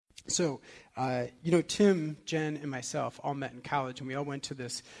So, Tim, Jen, and myself all met in college, and we all went to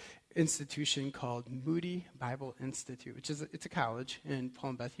this institution called Moody Bible Institute, it's a college, and Paul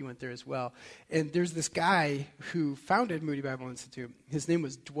and Beth, you went there as well. And there's this guy who founded Moody Bible Institute. His name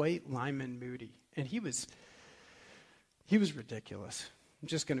was Dwight Lyman Moody, and he was ridiculous. I'm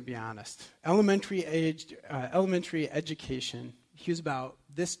just going to be honest. Elementary education. He was about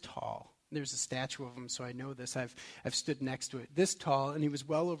this tall. There's a statue of him, so I know this. I've stood next to it. This tall, and he was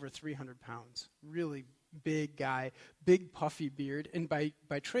well over 300 pounds. Really big guy, big puffy beard, and by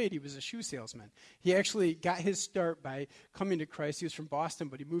trade he was a shoe salesman. He actually got his start by coming to Christ. He was from Boston,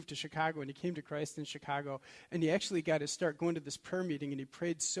 but he moved to Chicago, and he came to Christ in Chicago, and he actually got his start going to this prayer meeting, and he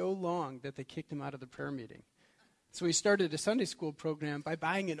prayed so long that they kicked him out of the prayer meeting. So he started a Sunday school program by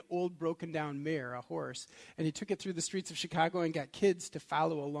buying an old broken-down mare, a horse, and he took it through the streets of Chicago and got kids to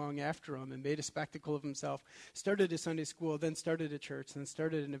follow along after him and made a spectacle of himself, started a Sunday school, then started a church, then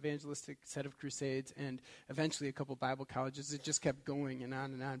started an evangelistic set of crusades, and eventually a couple Bible colleges. It just kept going and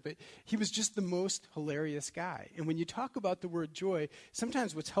on and on. But he was just the most hilarious guy. And when you talk about the word joy,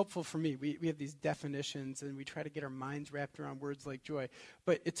 sometimes what's helpful for me, we have these definitions, and we try to get our minds wrapped around words like joy.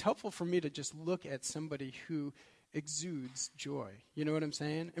 But it's helpful for me to just look at somebody who exudes joy. You know what I'm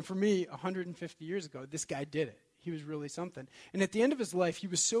saying? And for me, 150 years ago, this guy did it. He was really something. And at the end of his life, he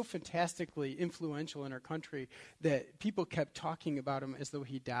was so fantastically influential in our country that people kept talking about him as though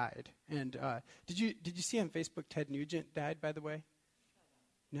he died. And did you see on Facebook Ted Nugent died, by the way?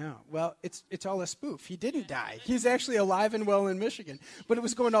 No. Well, it's all a spoof. He didn't die. He's actually alive and well in Michigan. But it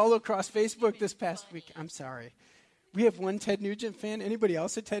was going all across Facebook this past week. I'm sorry. We have one Ted Nugent fan. Anybody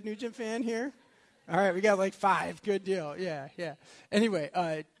else a Ted Nugent fan here? All right, we got like 5. Good deal. Yeah. Anyway,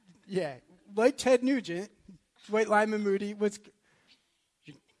 like Ted Nugent, Dwight Lyman Moody was.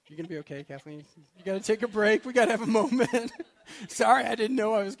 You're going to be okay, Kathleen? You got to take a break. We got to have a moment. Sorry, I didn't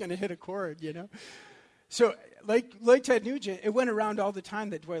know I was going to hit a chord, So, like Ted Nugent, it went around all the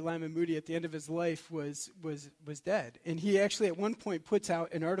time that Dwight Lyman Moody, at the end of his life, was dead. And he actually, at one point, puts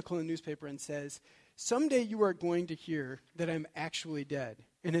out an article in the newspaper and says, "Someday you are going to hear that I'm actually dead.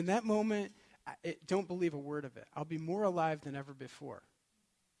 And in that moment, don't believe a word of it. I'll be more alive than ever before."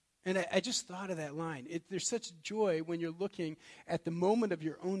 And I just thought of that line. There's such joy when you're looking at the moment of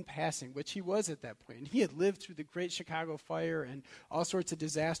your own passing, which he was at that point. And he had lived through the Great Chicago Fire and all sorts of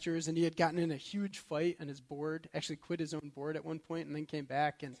disasters, and he had gotten in a huge fight on his board, actually quit his own board at one point, and then came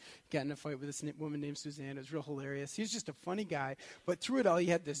back and got in a fight with this woman named Suzanne. It was real hilarious. He's just a funny guy, but through it all, he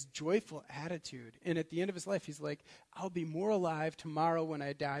had this joyful attitude. And at the end of his life, he's like, "I'll be more alive tomorrow when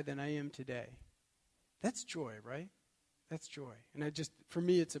I die than I am today." That's joy, right? That's joy. And for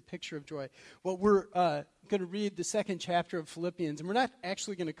me, it's a picture of joy. Well, we're going to read the second chapter of Philippians, and we're not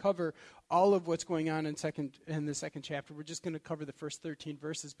actually going to cover all of what's going on in the second chapter. We're just going to cover the first 13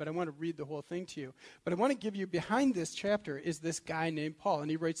 verses, but I want to read the whole thing to you. But I want to give you, behind this chapter is this guy named Paul,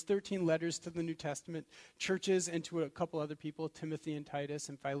 and he writes 13 letters to the New Testament churches and to a couple other people, Timothy and Titus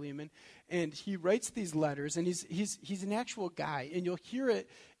and Philemon. And he writes these letters, and he's an actual guy, and you'll hear it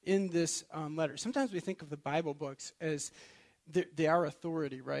in this letter. Sometimes we think of the Bible books as they are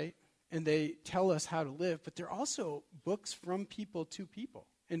authority, right? And they tell us how to live, but they're also books from people to people.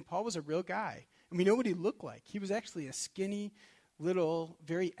 And Paul was a real guy. And we know what he looked like. He was actually a skinny, little,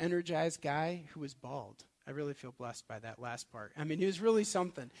 very energized guy who was bald. I really feel blessed by that last part. I mean, he was really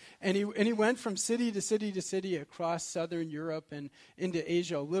something. And he went from city to city to city across southern Europe and into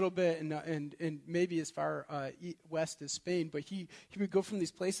Asia a little bit and maybe as far west as Spain. But he would go from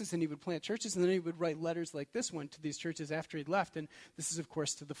these places and he would plant churches, and then he would write letters like this one to these churches after he'd left. And this is, of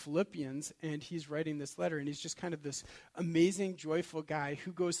course, to the Philippians. And he's writing this letter, and he's just kind of this amazing, joyful guy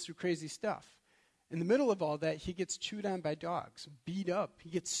who goes through crazy stuff. In the middle of all that, he gets chewed on by dogs, beat up. He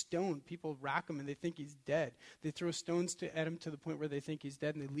gets stoned. People rock him, and they think he's dead. They throw stones at him to the point where they think he's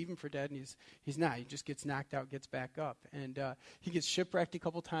dead, and they leave him for dead, and he's not. He just gets knocked out, gets back up. And he gets shipwrecked a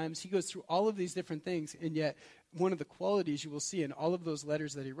couple times. He goes through all of these different things, and yet one of the qualities you will see in all of those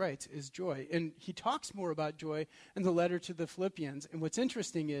letters that he writes is joy. And he talks more about joy in the letter to the Philippians. And what's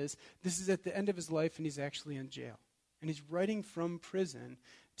interesting is this is at the end of his life, and he's actually in jail. And he's writing from prison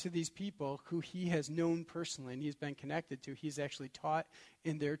to these people who he has known personally and he's been connected to. He's actually taught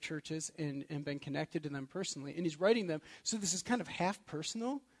in their churches and been connected to them personally. And he's writing them. So this is kind of half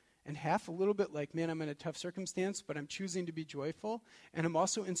personal and half a little bit like, man, I'm in a tough circumstance, but I'm choosing to be joyful. And I'm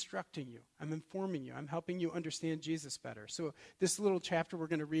also instructing you. I'm informing you. I'm helping you understand Jesus better. So this little chapter we're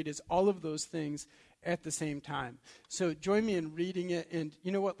going to read is all of those things at the same time. So join me in reading it. And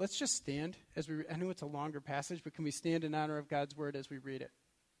you know what? Let's just stand as I know it's a longer passage, but can we stand in honor of God's word as we read it?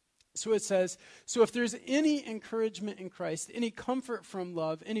 So it says, so if there's any encouragement in Christ, any comfort from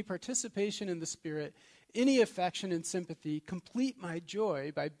love, any participation in the Spirit, any affection and sympathy, complete my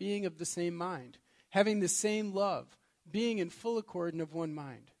joy by being of the same mind, having the same love, being in full accord and of one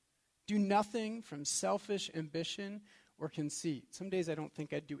mind. Do nothing from selfish ambition or conceit. Some days I don't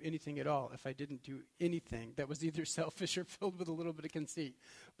think I'd do anything at all if I didn't do anything that was either selfish or filled with a little bit of conceit.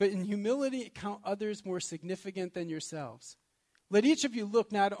 But in humility, count others more significant than yourselves. Let each of you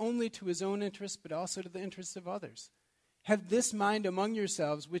look not only to his own interests, but also to the interests of others. Have this mind among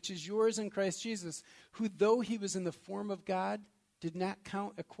yourselves, which is yours in Christ Jesus, who, though he was in the form of God, did not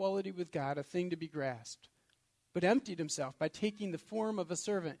count equality with God a thing to be grasped, but emptied himself by taking the form of a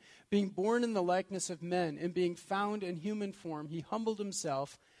servant, being born in the likeness of men, and being found in human form, he humbled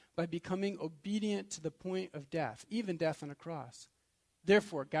himself by becoming obedient to the point of death, even death on a cross.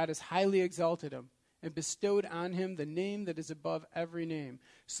 Therefore, God has highly exalted him and bestowed on him the name that is above every name,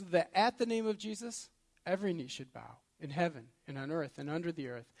 so that at the name of Jesus, every knee should bow, in heaven and on earth and under the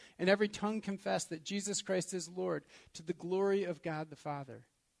earth, and every tongue confess that Jesus Christ is Lord, to the glory of God the Father.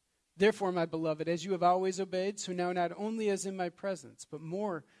 Therefore, my beloved, as you have always obeyed, so now not only as in my presence, but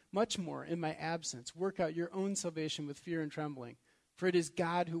much more in my absence, work out your own salvation with fear and trembling. For it is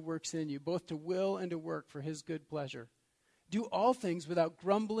God who works in you, both to will and to work for his good pleasure. Do all things without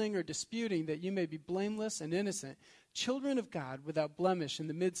grumbling or disputing, that you may be blameless and innocent, children of God without blemish in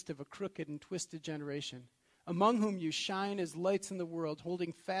the midst of a crooked and twisted generation, among whom you shine as lights in the world,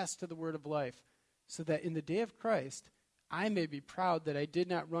 holding fast to the word of life, so that in the day of Christ I may be proud that I did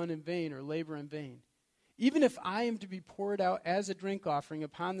not run in vain or labor in vain. Even if I am to be poured out as a drink offering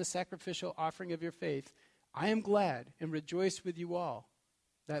upon the sacrificial offering of your faith, I am glad and rejoice with you all.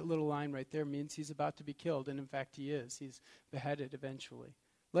 That little line right there means he's about to be killed, and in fact he is. He's beheaded eventually.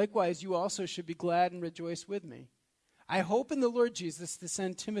 Likewise, you also should be glad and rejoice with me. I hope in the Lord Jesus to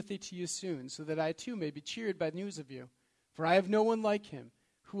send Timothy to you soon, so that I too may be cheered by news of you. For I have no one like him,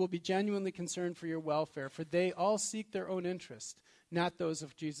 who will be genuinely concerned for your welfare, for they all seek their own interest, not those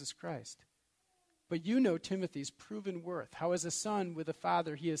of Jesus Christ. But you know Timothy's proven worth, how as a son with a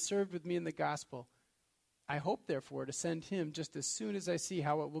father he has served with me in the gospel. I hope, therefore, to send him just as soon as I see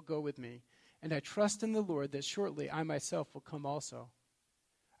how it will go with me, and I trust in the Lord that shortly I myself will come also.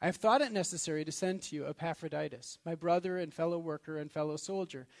 I have thought it necessary to send to you Epaphroditus, my brother and fellow worker and fellow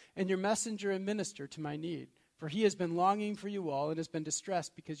soldier, and your messenger and minister to my need. For he has been longing for you all and has been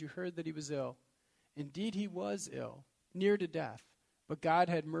distressed because you heard that he was ill. Indeed, he was ill, near to death. But God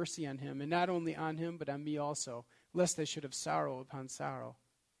had mercy on him, and not only on him, but on me also, lest I should have sorrow upon sorrow.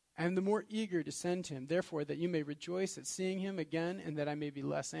 I am the more eager to send him, therefore, that you may rejoice at seeing him again, and that I may be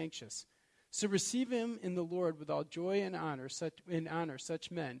less anxious. So receive him in the Lord with all joy and honor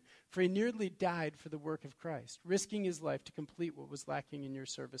such men, for he nearly died for the work of Christ, risking his life to complete what was lacking in your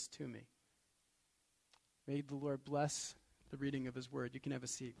service to me. May the Lord bless the reading of his word. You can have a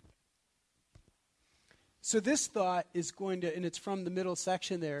seat. So this thought is going to, and it's from the middle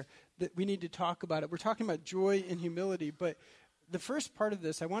section there, that we need to talk about it. We're talking about joy and humility, but the first part of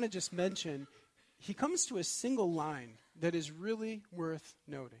this, I want to just mention, he comes to a single line that is really worth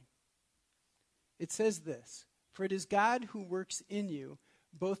noting. It says this, for it is God who works in you,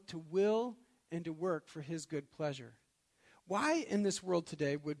 both to will and to work for his good pleasure. Why in this world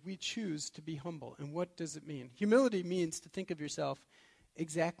today would we choose to be humble, and what does it mean? Humility means to think of yourself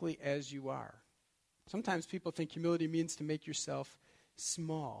exactly as you are. Sometimes people think humility means to make yourself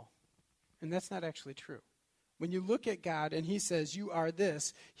small, and that's not actually true. When you look at God and he says you are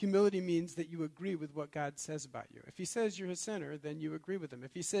this, humility means that you agree with what God says about you. If he says you're a sinner, then you agree with him.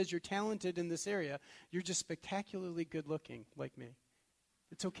 If he says you're talented in this area, you're just spectacularly good looking like me.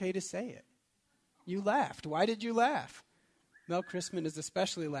 It's okay to say it. You laughed. Why did you laugh? Mel Christman is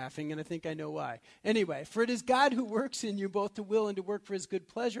especially laughing, and I think I know why. Anyway, for it is God who works in you both to will and to work for his good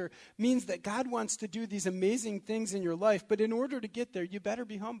pleasure, means that God wants to do these amazing things in your life, but in order to get there, you better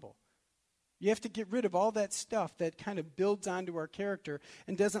be humble. You have to get rid of all that stuff that kind of builds onto our character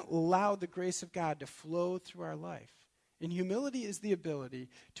and doesn't allow the grace of God to flow through our life. And humility is the ability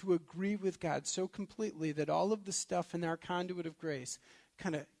to agree with God so completely that all of the stuff in our conduit of grace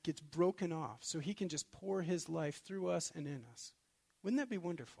kind of gets broken off so he can just pour his life through us and in us. Wouldn't that be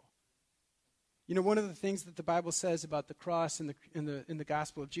wonderful? You know, one of the things that the Bible says about the cross in the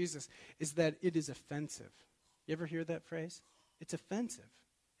gospel of Jesus is that it is offensive. You ever hear that phrase? It's offensive.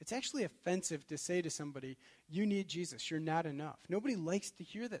 It's actually offensive to say to somebody, you need Jesus, you're not enough. Nobody likes to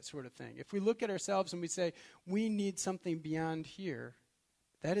hear that sort of thing. If we look at ourselves and we say, we need something beyond here,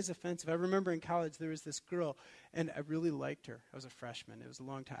 that is offensive. I remember in college there was this girl, and I really liked her. I was a freshman. It was a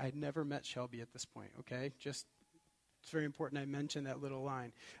long time. I had never met Shelby at this point, okay? Just it's very important I mention that little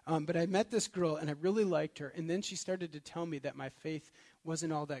line. But I met this girl, and I really liked her, and then she started to tell me that my faith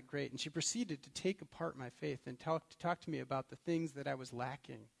wasn't all that great, and she proceeded to take apart my faith and talk to me about the things that I was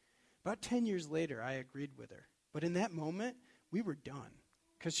lacking. About 10 years later, I agreed with her. But in that moment, we were done.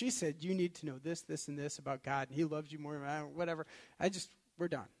 Because she said, you need to know this, this, and this about God, and he loves you more, whatever. We're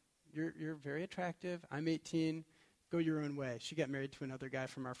done. You're very attractive. I'm 18. Go your own way. She got married to another guy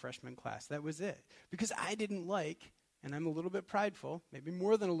from our freshman class. That was it. Because I didn't like, and I'm a little bit prideful, maybe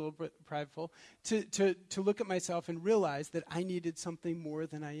more than a little bit prideful, to look at myself and realize that I needed something more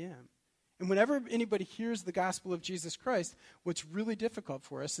than I am. And whenever anybody hears the gospel of Jesus Christ, what's really difficult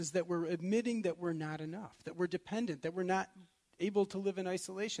for us is that we're admitting that we're not enough, that we're dependent, that we're not able to live in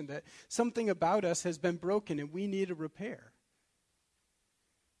isolation, that something about us has been broken and we need a repair.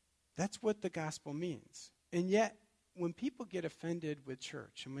 That's what the gospel means. And yet, when people get offended with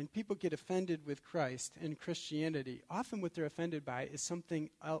church and when people get offended with Christ and Christianity, often what they're offended by is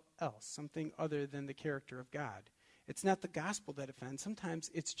something else, something other than the character of God. It's not the gospel that offends. Sometimes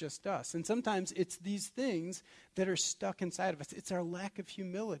it's just us. And sometimes it's these things that are stuck inside of us. It's our lack of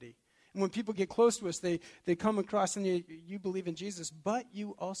humility. And when people get close to us, they come across and you believe in Jesus, but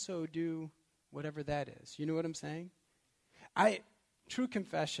you also do whatever that is. You know what I'm saying? True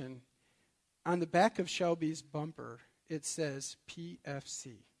confession, on the back of Shelby's bumper, it says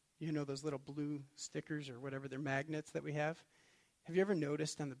PFC. You know those little blue stickers or whatever, they're magnets that we have? Have you ever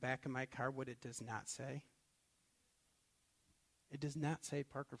noticed on the back of my car what it does not say? It does not say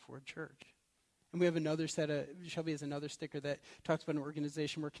Parker Ford Church. And we have another Shelby has another sticker that talks about an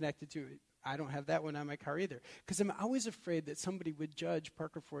organization we're connected to. I don't have that one on my car either. Because I'm always afraid that somebody would judge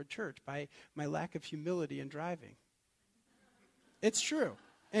Parker Ford Church by my lack of humility in driving. It's true.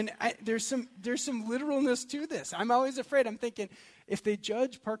 And there's some literalness to this. I'm always afraid. I'm thinking, if they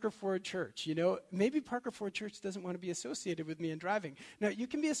judge Parker Ford Church, maybe Parker Ford Church doesn't want to be associated with me in driving. Now, you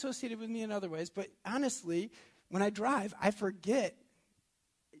can be associated with me in other ways, but honestly, when I drive, I forget,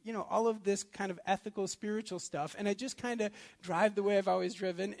 all of this kind of ethical, spiritual stuff, and I just kind of drive the way I've always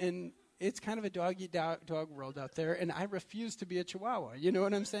driven, and it's kind of a dog world out there, and I refuse to be a chihuahua. You know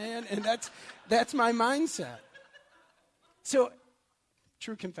what I'm saying? And that's my mindset. So,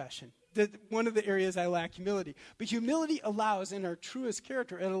 true confession, that one of the areas I lack humility. But humility allows, in our truest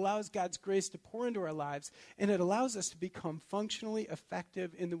character, it allows God's grace to pour into our lives, and it allows us to become functionally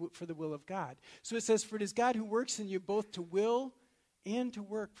effective for the will of God. So it says, for it is God who works in you both to will and to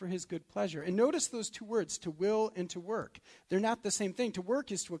work for his good pleasure. And notice those two words, to will and to work. They're not the same thing. To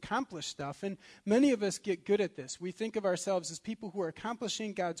work is to accomplish stuff, and many of us get good at this. We think of ourselves as people who are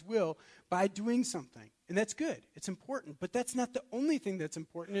accomplishing God's will by doing something. And that's good. It's important. But that's not the only thing that's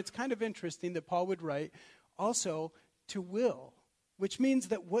important. It's kind of interesting that Paul would write also to will, which means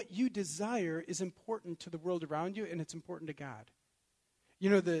that what you desire is important to the world around you, and it's important to God.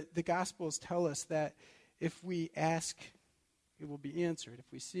 The Gospels tell us that if we ask, it will be answered.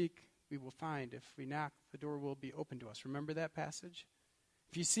 If we seek, we will find. If we knock, the door will be open to us. Remember that passage?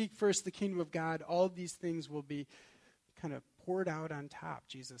 If you seek first the kingdom of God, all these things will be kind of poured out on top,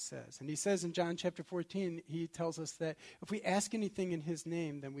 Jesus says. And he says in John chapter 14, he tells us that if we ask anything in his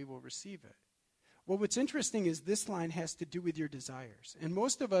name, then we will receive it. Well, what's interesting is this line has to do with your desires. And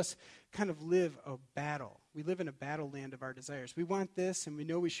most of us kind of live a battle. We live in a battle land of our desires. We want this, and we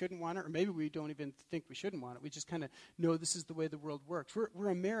know we shouldn't want it, or maybe we don't even think we shouldn't want it. We just kind of know this is the way the world works. We're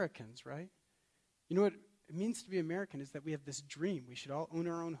Americans, right? You know what it means to be American is that we have this dream. We should all own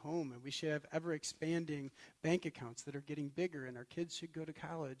our own home, and we should have ever-expanding bank accounts that are getting bigger, and our kids should go to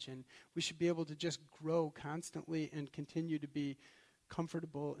college, and we should be able to just grow constantly and continue to be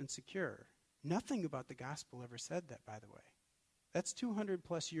comfortable and secure. Nothing about the gospel ever said that, by the way. That's 200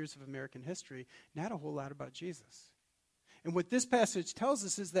 plus years of American history, not a whole lot about Jesus. And what this passage tells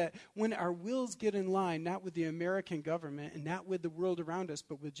us is that when our wills get in line, not with the American government and not with the world around us,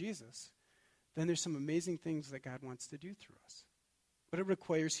 but with Jesus, then there's some amazing things that God wants to do through us. But it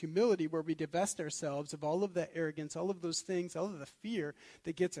requires humility where we divest ourselves of all of that arrogance, all of those things, all of the fear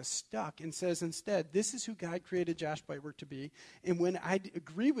that gets us stuck and says instead, this is who God created Josh Bitework to be. And when I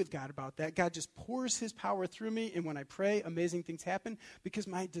agree with God about that, God just pours his power through me. And when I pray, amazing things happen because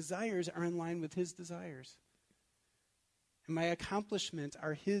my desires are in line with his desires. And my accomplishments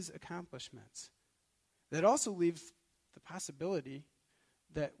are his accomplishments. That also leaves the possibility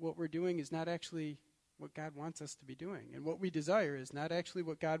that what we're doing is not actually what God wants us to be doing. And what we desire is not actually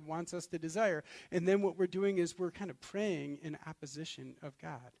what God wants us to desire. And then what we're doing is we're kind of praying in opposition of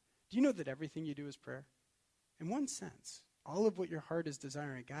God. Do you know that everything you do is prayer? In one sense. All of what your heart is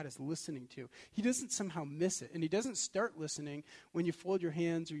desiring, God is listening to. He doesn't somehow miss it. And he doesn't start listening when you fold your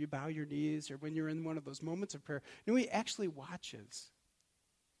hands or you bow your knees or when you're in one of those moments of prayer. No, he actually watches.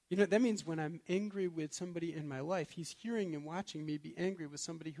 That means when I'm angry with somebody in my life, he's hearing and watching me be angry with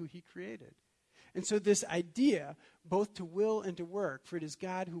somebody who he created. And so this idea, both to will and to work, for it is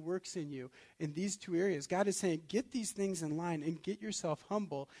God who works in you in these two areas. God is saying, get these things in line and get yourself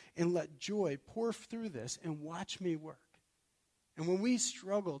humble and let joy pour through this and watch me work. And when we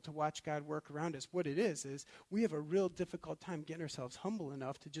struggle to watch God work around us, what it is we have a real difficult time getting ourselves humble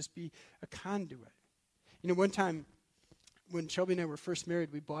enough to just be a conduit. One time when Shelby and I were first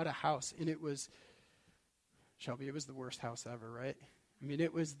married, we bought a house, and it was the worst house ever, right?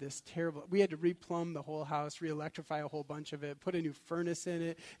 It was this terrible. We had to replumb the whole house, re-electrify a whole bunch of it, put a new furnace in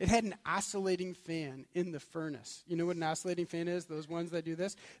it. It had an oscillating fan in the furnace. You know what an oscillating fan is? Those ones that do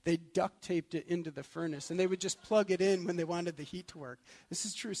this? They duct taped it into the furnace, and they would just plug it in when they wanted the heat to work. This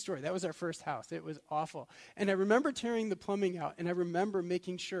is a true story. That was our first house. It was awful. And I remember tearing the plumbing out, and I remember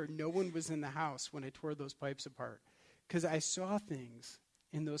making sure no one was in the house when I tore those pipes apart, because I saw things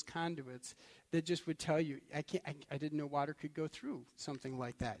in those conduits that just would tell you, I didn't know water could go through something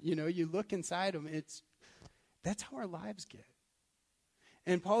like that. You look inside them, that's how our lives get.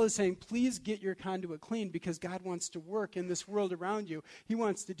 And Paul is saying, please get your conduit clean because God wants to work in this world around you. He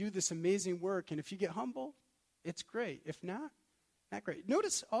wants to do this amazing work. And if you get humble, it's great. If not, not great.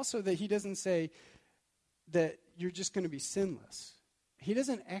 Notice also that he doesn't say that you're just going to be sinless. He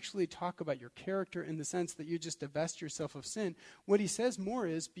doesn't actually talk about your character in the sense that you just divest yourself of sin. What he says more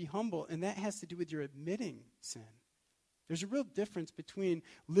is be humble, and that has to do with your admitting sin. There's a real difference between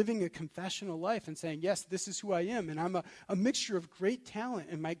living a confessional life and saying, yes, this is who I am, and I'm a mixture of great talent,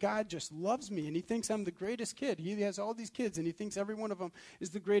 and my God just loves me, and he thinks I'm the greatest kid. He has all these kids, and he thinks every one of them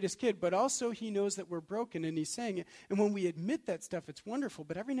is the greatest kid, but also he knows that we're broken, and he's saying it. And when we admit that stuff, it's wonderful,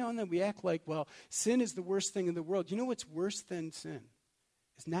 but every now and then we act like, well, sin is the worst thing in the world. You know what's worse than sin?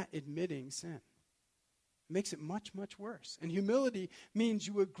 It's not admitting sin. It makes it much, much worse. And humility means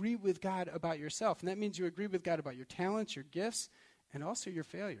you agree with God about yourself. And that means you agree with God about your talents, your gifts, and also your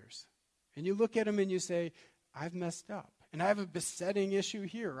failures. And you look at them and you say, I've messed up. And I have a besetting issue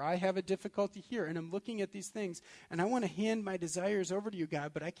here. Or I have a difficulty here. And I'm looking at these things. And I want to hand my desires over to you,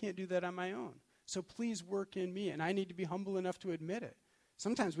 God, but I can't do that on my own. So please work in me. And I need to be humble enough to admit it.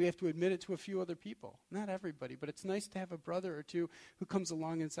 Sometimes we have to admit it to a few other people. Not everybody, but it's nice to have a brother or two who comes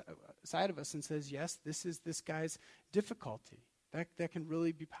along inside of us and says, yes, this is this guy's difficulty. That can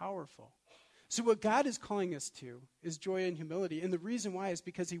really be powerful. So what God is calling us to is joy and humility. And the reason why is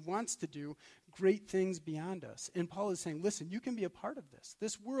because he wants to do great things beyond us. And Paul is saying, listen, you can be a part of this.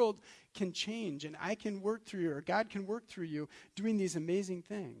 This world can change, and I can work through you, or God can work through you doing these amazing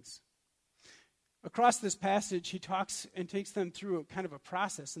things. Across this passage, he talks and takes them through kind of a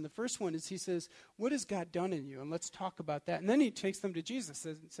process. And the first one is he says, what has God done in you? And let's talk about that. And then he takes them to Jesus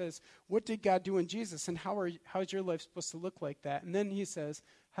and says, what did God do in Jesus? And how is your life supposed to look like that? And then he says,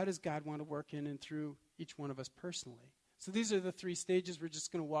 how does God want to work in and through each one of us personally? So these are the three stages we're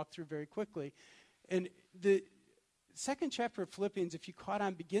just going to walk through very quickly. And the second chapter of Philippians, if you caught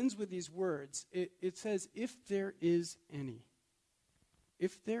on, begins with these words. It says, if there is any.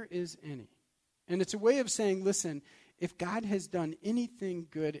 If there is any. And it's a way of saying, listen, if God has done anything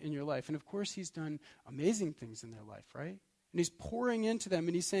good in your life, and of course he's done amazing things in their life, right? And he's pouring into them,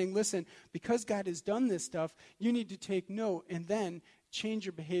 and he's saying, listen, because God has done this stuff, you need to take note and then change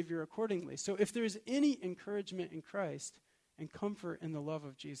your behavior accordingly. So if there's any encouragement in Christ and comfort in the love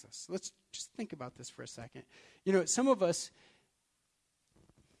of Jesus, let's just think about this for a second.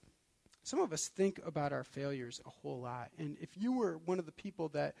 Some of us think about our failures a whole lot. And if you were one of the people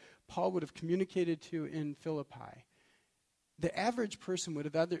that Paul would have communicated to in Philippi, the average person would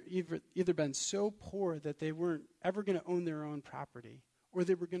have either been so poor that they weren't ever going to own their own property, or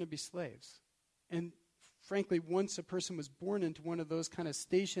they were going to be slaves. And frankly, once a person was born into one of those kind of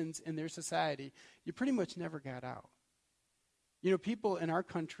stations in their society, you pretty much never got out. People in our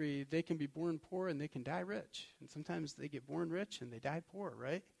country, they can be born poor and they can die rich. And sometimes they get born rich and they die poor,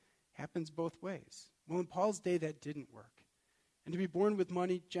 right? Happens both ways. Well, in Paul's day, that didn't work. And to be born with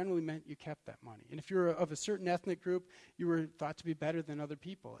money generally meant you kept that money. And if you're of a certain ethnic group, you were thought to be better than other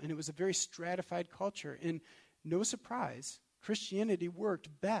people. And it was a very stratified culture. And no surprise, Christianity worked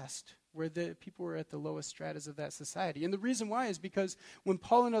best where the people were at the lowest stratas of that society. And the reason why is because when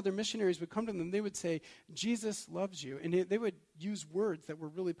Paul and other missionaries would come to them, they would say, Jesus loves you. And they would use words that were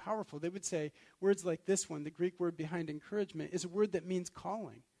really powerful. They would say words like this one, the Greek word behind encouragement, is a word that means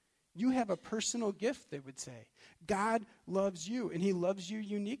calling. You have a personal gift, they would say. God loves you, and he loves you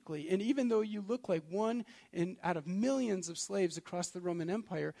uniquely. And even though you look like one out of millions of slaves across the Roman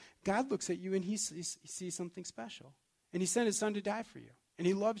Empire, God looks at you and he sees something special. And he sent his son to die for you. And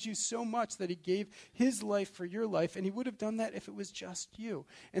he loves you so much that he gave his life for your life, and he would have done that if it was just you.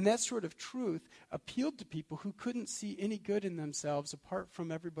 And that sort of truth appealed to people who couldn't see any good in themselves apart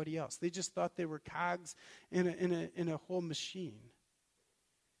from everybody else. They just thought they were cogs in a whole machine.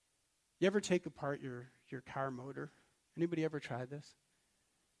 You ever take apart your car motor? Anybody ever tried this?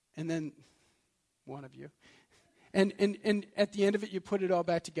 And then, one of you. And at the end of it, you put it all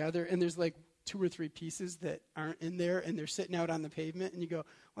back together, and there's like 2 or 3 pieces that aren't in there, and they're sitting out on the pavement, and you go,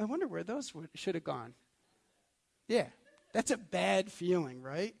 well, I wonder where those should have gone. Yeah, that's a bad feeling,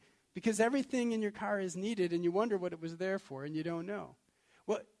 right? Because everything in your car is needed, and you wonder what it was there for, and you don't know.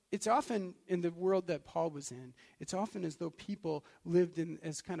 Well, it's often in the world that Paul was in, it's often as though people lived in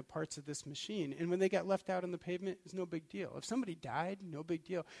as kind of parts of this machine. And when they got left out on the pavement, it was no big deal. If somebody died, no big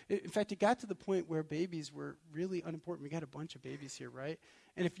deal. In fact, it got to the point where babies were really unimportant. We got a bunch of babies here, right?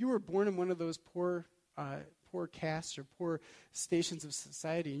 And if you were born in one of those poor castes or poor stations of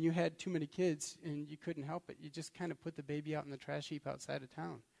society, and you had too many kids and you couldn't help it, you just kind of put the baby out in the trash heap outside of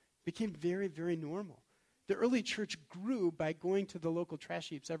town. It became very, very normal. The early church grew by going to the local trash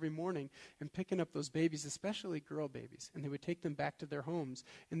heaps every morning and picking up those babies, especially girl babies, and they would take them back to their homes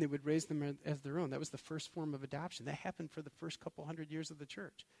and they would raise them as their own. That was the first form of adoption. That happened for the first couple hundred years of the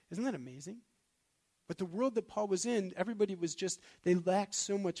church. Isn't that amazing? But the world that Paul was in, everybody was just, they lacked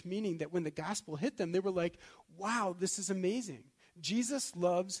so much meaning that when the gospel hit them, they were like, wow, this is amazing. Jesus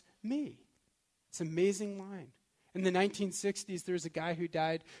loves me. It's an amazing line. In the 1960s, there was a guy who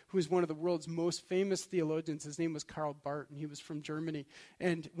died who was one of the world's most famous theologians. His name was Karl Barth, and he was from Germany.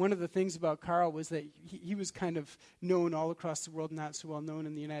 And one of the things about Karl was that he was kind of known all across the world, not so well known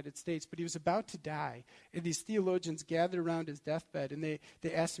in the United States. But he was about to die, and these theologians gathered around his deathbed, and they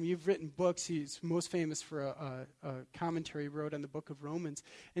asked him, you've written books. He's most famous for a commentary he wrote on the book of Romans.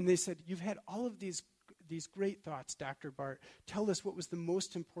 And they said, you've had all of these great thoughts, Dr. Barth. Tell us what was the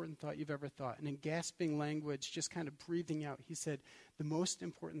most important thought you've ever thought. And in gasping language, just kind of breathing out, he said, the most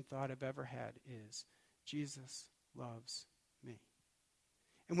important thought I've ever had is, Jesus loves me.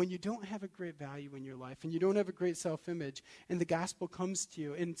 And when you don't have a great value in your life, and you don't have a great self-image, and the gospel comes to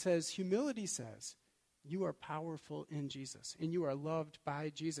you and says, humility says, you are powerful in Jesus, and you are loved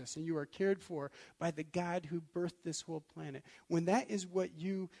by Jesus, and you are cared for by the God who birthed this whole planet. When that is what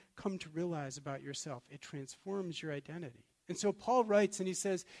you come to realize about yourself, it transforms your identity. And so Paul writes, and he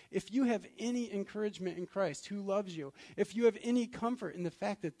says, if you have any encouragement in Christ who loves you, if you have any comfort in the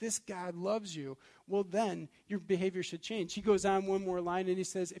fact that this God loves you, well, then your behavior should change. He goes on one more line, and he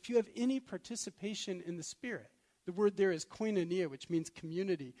says, if you have any participation in the Spirit, the word there is koinonia, which means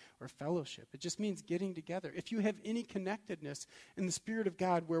community or fellowship. It just means getting together. If you have any connectedness in the Spirit of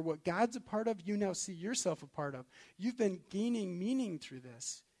God, where what God's a part of, you now see yourself a part of, you've been gaining meaning through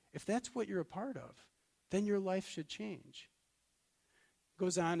this. If that's what you're a part of, then your life should change.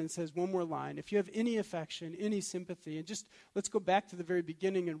 Goes on and says one more line. If you have any affection, any sympathy, and just let's go back to the very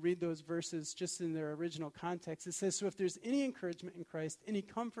beginning and read those verses just in their original context. It says, so if there's any encouragement in Christ, any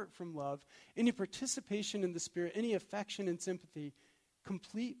comfort from love, any participation in the Spirit, any affection and sympathy,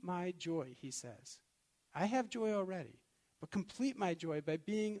 complete my joy, he says. I have joy already, but complete my joy by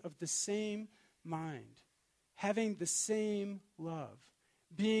being of the same mind, having the same love,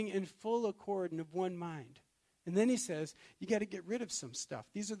 being in full accord and of one mind. And then he says, you got to get rid of some stuff.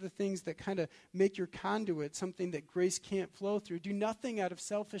 These are the things that kind of make your conduit something that grace can't flow through. Do nothing out of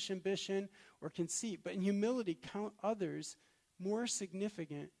selfish ambition or conceit, but in humility count others more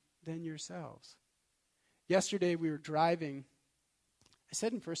significant than yourselves. Yesterday we were driving. I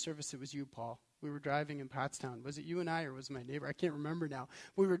said in first service it was you, Paul. We were driving in Pottstown. Was it you and I, or was it my neighbor? I can't remember now.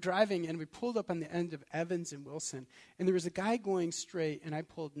 We were driving, and we pulled up on the end of Evans and Wilson. And there was a guy going straight, and I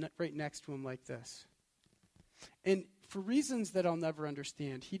pulled right next to him like this. And for reasons that I'll never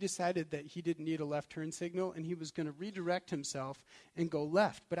understand, he decided that he didn't need a left turn signal, and he was going to redirect himself and go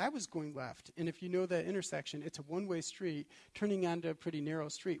left. But I was going left. And if you know that intersection, it's a one-way street turning onto a pretty narrow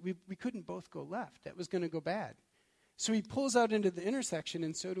street. We couldn't both go left. That was going to go bad. So he pulls out into the intersection,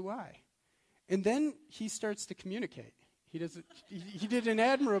 and so do I. And then he starts to communicate. He did an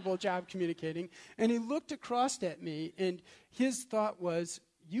admirable job communicating. And he looked across at me, and his thought was,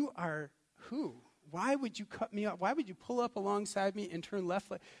 you are who? Why would you cut me off? Why would you pull up alongside me and turn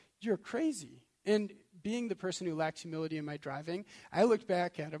left? You're crazy. And being the person who lacks humility in my driving, I looked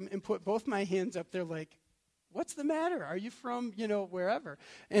back at him and put both my hands up there like, what's the matter? Are you from, wherever?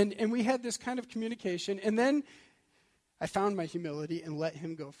 And we had this kind of communication. And then I found my humility and let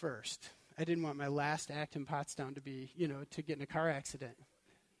him go first. I didn't want my last act in Pottstown to be, to get in a car accident.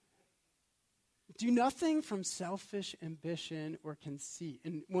 Do nothing from selfish ambition or conceit.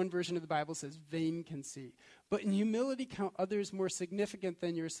 And one version of the Bible says vain conceit. But in humility, count others more significant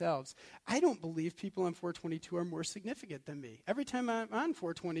than yourselves. I don't believe people on 422 are more significant than me. Every time I'm on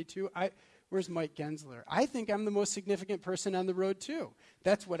 422, where's Mike Gensler? I think I'm the most significant person on the road too.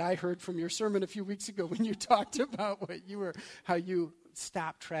 That's what I heard from your sermon a few weeks ago when you talked about how you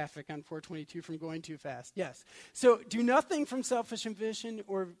stop traffic on 422 from going too fast. Yes. So do nothing from selfish ambition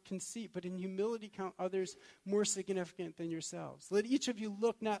or conceit, but in humility count others more significant than yourselves. Let each of you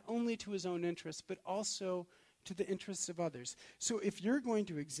look not only to his own interests, but also to the interests of others. So if you're going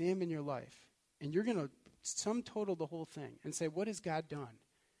to examine your life, and you're going to sum total the whole thing and say, what has God done?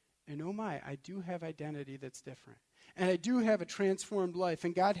 And oh my, I do have identity that's different. And I do have a transformed life.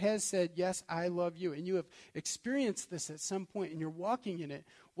 And God has said, yes, I love you. And you have experienced this at some point and you're walking in it.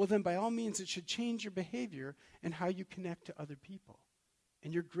 Well, then by all means, it should change your behavior and how you connect to other people.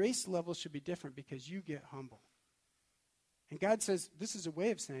 And your grace level should be different because you get humble. And God says, this is a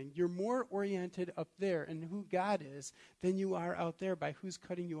way of saying you're more oriented up there in who God is than you are out there by who's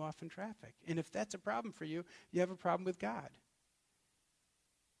cutting you off in traffic. And if that's a problem for you, you have a problem with God.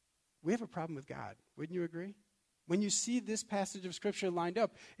 We have a problem with God. Wouldn't you agree? When you see this passage of Scripture lined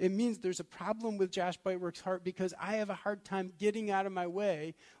up, it means there's a problem with Josh Bitework's heart because I have a hard time getting out of my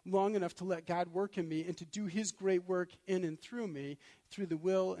way long enough to let God work in me and to do his great work in and through me, through the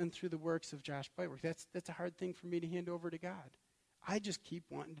will and through the works of Josh Bitework. That's a hard thing for me to hand over to God. I just keep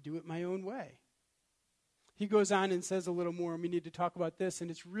wanting to do it my own way. He goes on and says a little more, and we need to talk about this,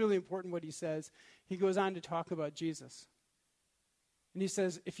 and it's really important what he says. He goes on to talk about Jesus. And he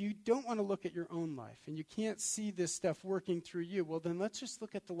says, if you don't want to look at your own life and you can't see this stuff working through you, well, then let's just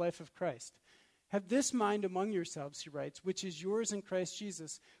look at the life of Christ. Have this mind among yourselves, he writes, which is yours in Christ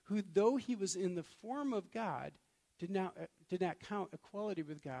Jesus, who, though he was in the form of God, did not count equality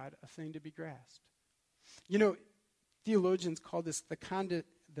with God a thing to be grasped. Theologians call this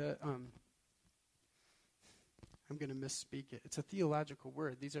I'm going to misspeak it. It's a theological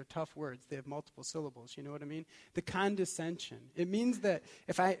word. These are tough words. They have multiple syllables. You know what I mean? The condescension. It means that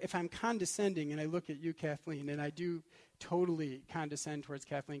if I'm condescending and I look at you, Kathleen, and I do totally condescend towards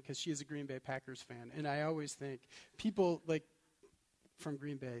Kathleen because she is a Green Bay Packers fan, and I always think people like from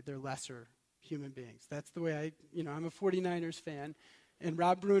Green Bay, they're lesser human beings. That's the way I'm a 49ers fan, and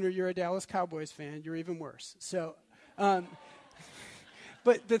Rob Bruner, you're a Dallas Cowboys fan. You're even worse. So.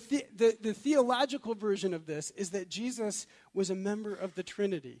 But the theological version of this is that Jesus was a member of the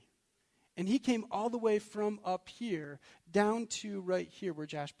Trinity. And he came all the way from up here down to right here where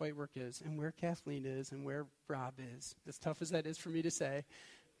Josh Bitework is and where Kathleen is and where Rob is. As tough as that is for me to say,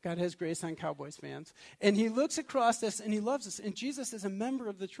 God has grace on Cowboys fans. And he looks across this and he loves us. And Jesus is a member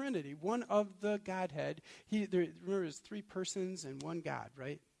of the Trinity, one of the Godhead. Remember, there's three persons and one God,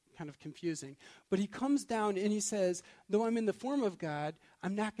 right? Kind of confusing. But he comes down and he says, though I'm in the form of God,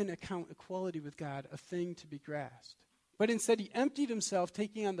 I'm not going to count equality with God a thing to be grasped. But instead he emptied himself,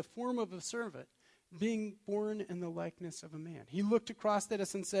 taking on the form of a servant, being born in the likeness of a man. He looked across at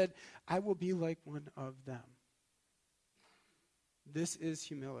us and said, I will be like one of them. This is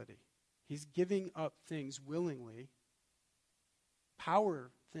humility. He's giving up things willingly, power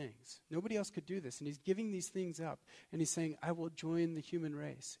things. Nobody else could do this. And he's giving these things up. And he's saying, I will join the human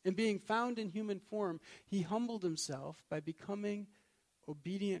race. And being found in human form, he humbled himself by becoming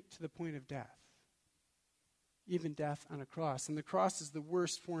obedient to the point of death. Even death on a cross. And the cross is the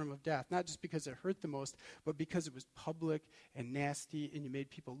worst form of death. Not just because it hurt the most, but because it was public and nasty and you made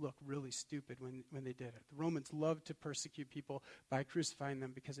people look really stupid when they did it. The Romans loved to persecute people by crucifying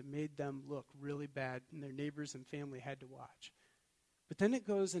them because it made them look really bad and their neighbors and family had to watch. But then it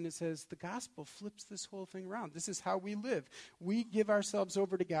goes and it says the gospel flips this whole thing around. This is how we live. We give ourselves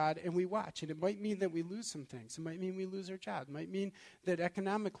over to God and we watch. And it might mean that we lose some things. It might mean we lose our job. It might mean that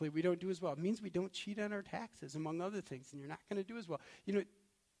economically we don't do as well. It means we don't cheat on our taxes, among other things, and you're not going to do as well.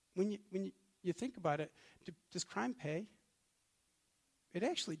 When you think about it, does crime pay? It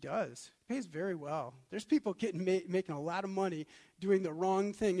actually does. It pays very well. There's people making a lot of money doing the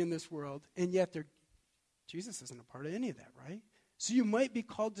wrong thing in this world, and yet Jesus isn't a part of any of that, right? So you might be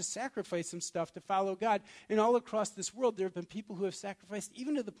called to sacrifice some stuff to follow God. And all across this world, there have been people who have sacrificed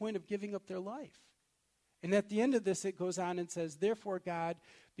even to the point of giving up their life. And at the end of this, it goes on and says, therefore God,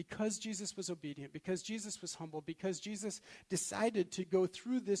 because Jesus was obedient, because Jesus was humble, because Jesus decided to go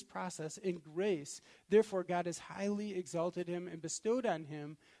through this process in grace, therefore God has highly exalted him and bestowed on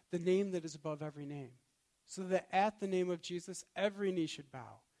him the name that is above every name. So that at the name of Jesus, every knee should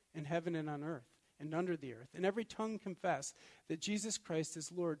bow in heaven and on earth and under the earth, and every tongue confess that Jesus Christ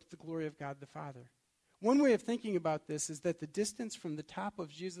is Lord to the glory of God the Father. One way of thinking about this is that the distance from the top of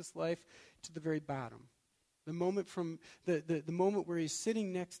Jesus' life to the very bottom, the moment from the moment where he's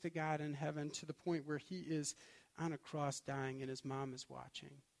sitting next to God in heaven to the point where he is on a cross dying and his mom is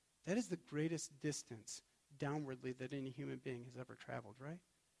watching, that is the greatest distance downwardly that any human being has ever traveled, right?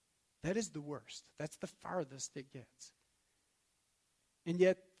 That is the worst. That's the farthest it gets. And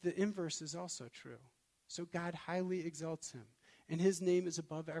yet the inverse is also true. So God highly exalts him, and his name is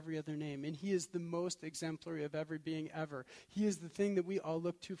above every other name, and he is the most exemplary of every being ever. He is the thing that we all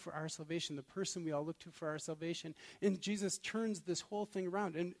look to for our salvation, the person we all look to for our salvation. And Jesus turns this whole thing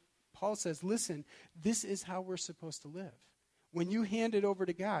around, and Paul says, listen, this is how we're supposed to live. When you hand it over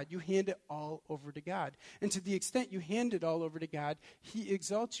to God, you hand it all over to God. And to the extent you hand it all over to God, he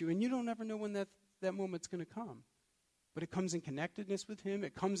exalts you. And you don't ever know when that moment's going to come. But it comes in connectedness with him.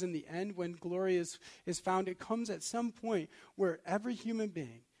 It comes in the end when glory is found. It comes at some point where every human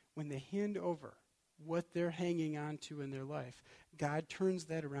being, when they hand over what they're hanging on to in their life, God turns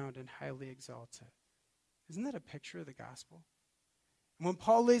that around and highly exalts it. Isn't that a picture of the gospel? When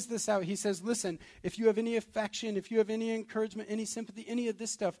Paul lays this out, he says, listen, if you have any affection, if you have any encouragement, any sympathy, any of this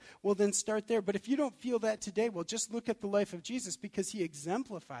stuff, well, then start there. But if you don't feel that today, well, just look at the life of Jesus because he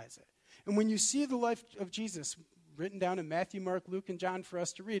exemplifies it. And when you see the life of Jesus written down in Matthew, Mark, Luke, and John for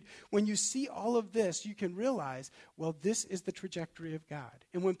us to read, when you see all of this, you can realize, well, this is the trajectory of God.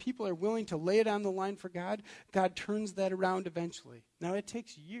 And when people are willing to lay it on the line for God, God turns that around eventually. Now, it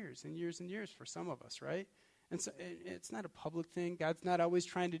takes years and years and years for some of us, right? And so it's not a public thing. God's not always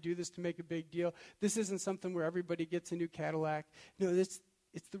trying to do this to make a big deal. This isn't something where everybody gets a new Cadillac. No, it's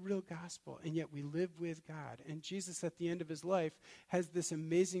the real gospel, and yet we live with God. And Jesus, at the end of his life, has this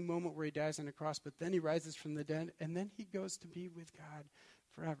amazing moment where he dies on a cross, but then he rises from the dead, and then he goes to be with God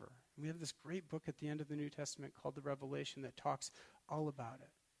forever. And we have this great book at the end of the New Testament called the Revelation that talks all about it.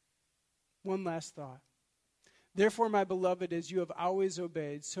 One last thought. Therefore, my beloved, as you have always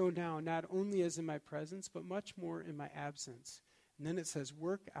obeyed, so now, not only as in my presence, but much more in my absence. And then it says,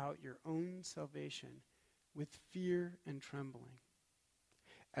 work out your own salvation with fear and trembling.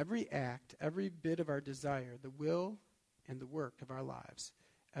 Every act, every bit of our desire, the will and the work of our lives,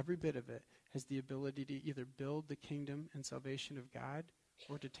 every bit of it has the ability to either build the kingdom and salvation of God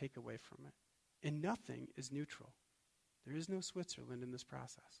or to take away from it. And nothing is neutral. There is no Switzerland in this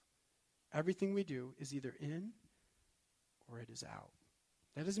process. Everything we do is either in or it is out.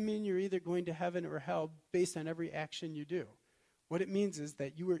 That doesn't mean you're either going to heaven or hell based on every action you do. What it means is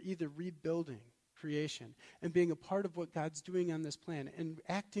that you are either rebuilding creation and being a part of what God's doing on this planet and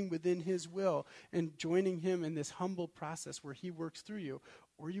acting within his will and joining him in this humble process where he works through you,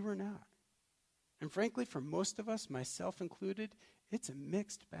 or you are not. And frankly, for most of us, myself included, it's a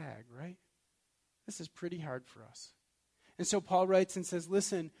mixed bag, right? This is pretty hard for us. And so Paul writes and says,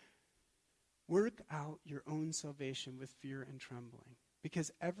 listen, work out your own salvation with fear and trembling.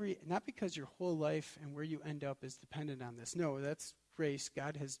 Not because your whole life and where you end up is dependent on this. No, that's grace.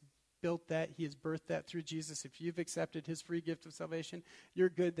 God has built that. He has birthed that through Jesus. If you've accepted his free gift of salvation, you're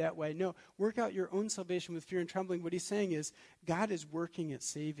good that way. No, work out your own salvation with fear and trembling. What he's saying is God is working at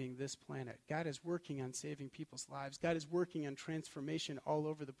saving this planet. God is working on saving people's lives. God is working on transformation all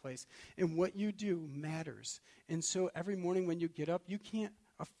over the place. And what you do matters. And so every morning when you get up, you can't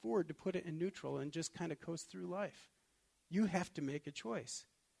afford to put it in neutral and just kind of coast through life. You have to make a choice.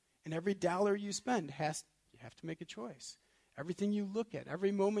 And every dollar you spend, you have to make a choice. Everything you look at,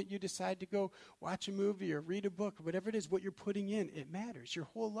 every moment you decide to go watch a movie or read a book, or whatever it is, what you're putting in, it matters. Your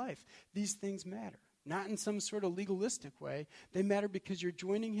whole life, these things matter. Not in some sort of legalistic way. They matter because you're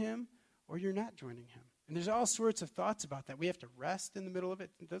joining him or you're not joining him. And there's all sorts of thoughts about that. We have to rest in the middle of it.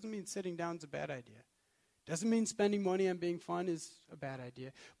 It doesn't mean sitting down is a bad idea. Doesn't mean spending money on being fun is a bad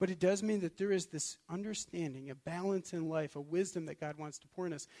idea. But it does mean that there is this understanding, a balance in life, a wisdom that God wants to pour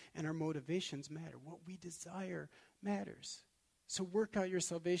in us, and our motivations matter. What we desire matters. So work out your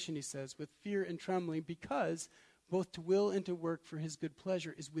salvation, he says, with fear and trembling, because both to will and to work for his good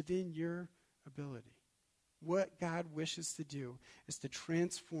pleasure is within your ability. What God wishes to do is to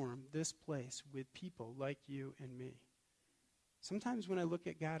transform this place with people like you and me. Sometimes when I look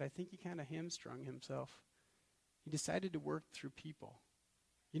at God, I think he kind of hamstrung himself. He decided to work through people.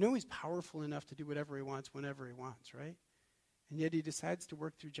 You know he's powerful enough to do whatever he wants whenever he wants, right? And yet he decides to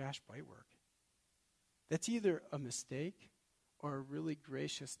work through Josh Whitework. That's either a mistake or a really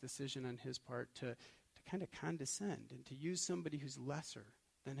gracious decision on his part to kind of condescend and to use somebody who's lesser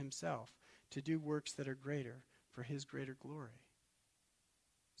than himself to do works that are greater for his greater glory.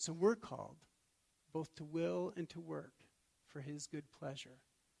 So we're called both to will and to work for his good pleasure.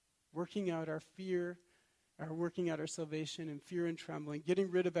 working out our fear, working out our salvation in fear and trembling, getting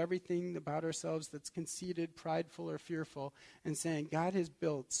rid of everything about ourselves that's conceited, prideful, or fearful, and saying, God has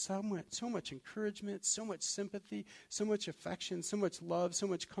built so much encouragement, so much sympathy, so much affection, so much love, so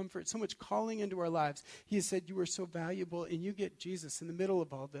much comfort, so much calling into our lives. He has said, you are so valuable, and you get Jesus in the middle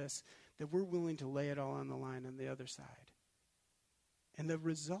of all this, that we're willing to lay it all on the line on the other side. And the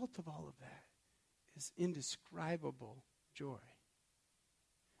result of all of that is indescribable joy.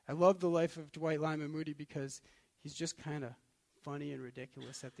 I love the life of Dwight Lyman Moody because he's just kind of funny and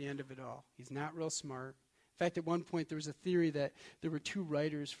ridiculous at the end of it all. He's not real smart. In fact, at one point there was a theory that there were two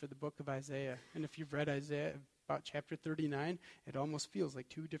writers for the book of Isaiah. And if you've read Isaiah, about chapter 39, it almost feels like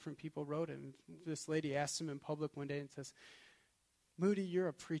two different people wrote it. And this lady asked him in public one day and says, Moody, you're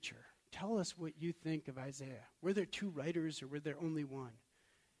a preacher. Tell us what you think of Isaiah. Were there two writers or were there only one?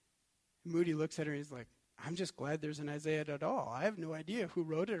 And Moody looks at her and he's like, I'm just glad there's an Isaiah at all. I have no idea who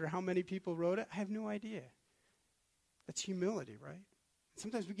wrote it or how many people wrote it. I have no idea. That's humility, right?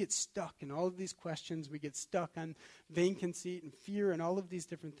 Sometimes we get stuck in all of these questions. We get stuck on vain conceit and fear and all of these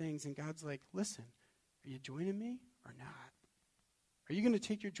different things. And God's like, listen, are you joining me or not? Are you going to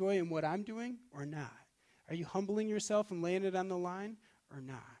take your joy in what I'm doing or not? Are you humbling yourself and laying it on the line or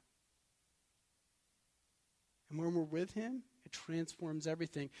not? And when we're with him, it transforms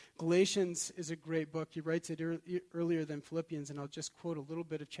everything. Galatians is a great book. He writes it earlier than Philippians, and I'll just quote a little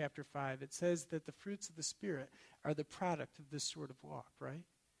bit of chapter 5. It says that the fruits of the Spirit are the product of this sort of walk, right?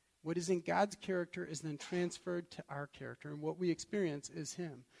 What is in God's character is then transferred to our character, and what we experience is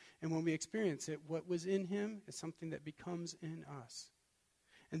him. And when we experience it, what was in him is something that becomes in us.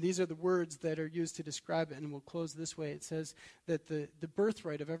 And these are the words that are used to describe it, and we'll close this way. It says that the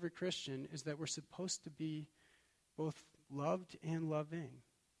birthright of every Christian is that we're supposed to be both loved and loving.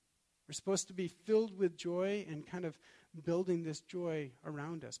 We're supposed to be filled with joy and kind of building this joy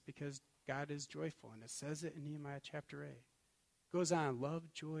around us because God is joyful, and it says it in Nehemiah chapter 8. It goes on, love,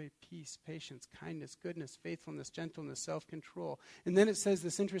 joy, peace, patience, kindness, goodness, faithfulness, gentleness, self-control. And then it says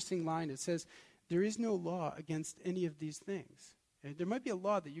this interesting line. It says, there is no law against any of these things. And there might be a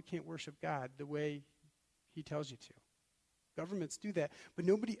law that you can't worship God the way he tells you to. Governments do that, but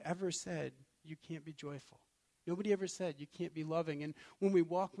nobody ever said you can't be joyful. Nobody ever said you can't be loving. And when we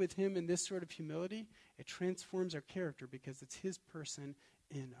walk with him in this sort of humility, it transforms our character because it's his person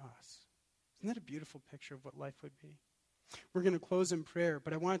in us. Isn't that a beautiful picture of what life would be? We're going to close in prayer,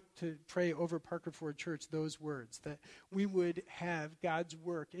 but I want to pray over Parker Ford Church those words, that we would have God's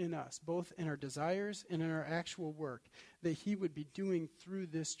work in us, both in our desires and in our actual work, that he would be doing through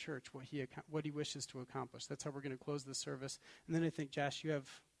this church what he wishes to accomplish. That's how we're going to close the service. And then I think, Josh, you have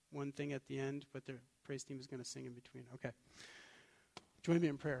one thing at the end, but the praise team is going to sing in between. Okay. Join me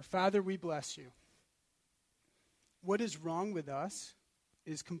in prayer. Father, we bless you. What is wrong with us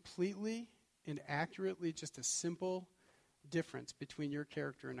is completely and accurately just a simple difference between your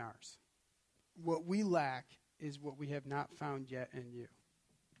character and ours. What we lack is what we have not found yet in you.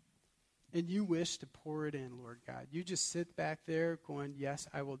 And you wish to pour it in, Lord God. You just sit back there going, yes,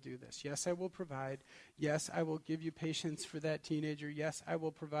 I will do this. Yes, I will provide. Yes, I will give you patience for that teenager. Yes, I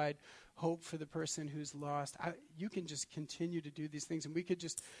will provide hope for the person who's lost. You can just continue to do these things. And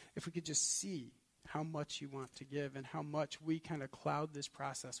if we could just see how much you want to give and how much we kind of cloud this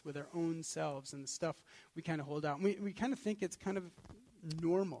process with our own selves and the stuff we kind of hold out. And we kind of think it's kind of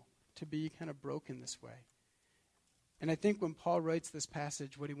normal to be kind of broken this way. And I think when Paul writes this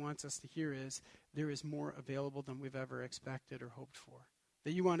passage, what he wants us to hear is there is more available than we've ever expected or hoped for.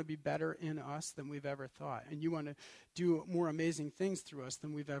 That you want to be better in us than we've ever thought. And you want to do more amazing things through us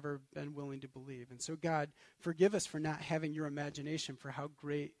than we've ever been willing to believe. And so, God, forgive us for not having your imagination for how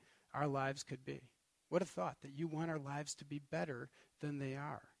great our lives could be. What a thought that you want our lives to be better than they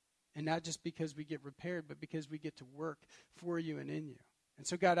are. And not just because we get repaired, but because we get to work for you and in you. And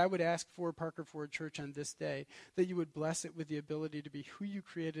so, God, I would ask for Parker Ford Church on this day that you would bless it with the ability to be who you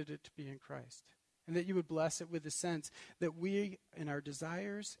created it to be in Christ. And that you would bless it with the sense that we, in our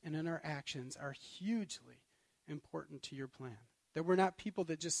desires and in our actions, are hugely important to your plan. That we're not people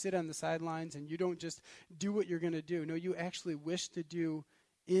that just sit on the sidelines and you don't just do what you're going to do. No, you actually wish to do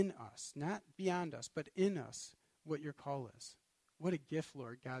in us, not beyond us, but in us, what your call is. What a gift,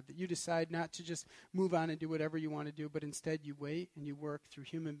 Lord God, that you decide not to just move on and do whatever you want to do, but instead you wait and you work through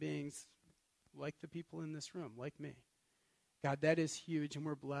human beings like the people in this room, like me. God, that is huge, and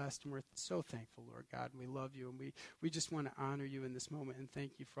we're blessed, and we're so thankful, Lord God, and we love you, and we just want to honor you in this moment and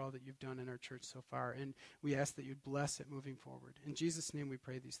thank you for all that you've done in our church so far, and we ask that you'd bless it moving forward. In Jesus' name we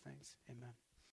pray these things. Amen.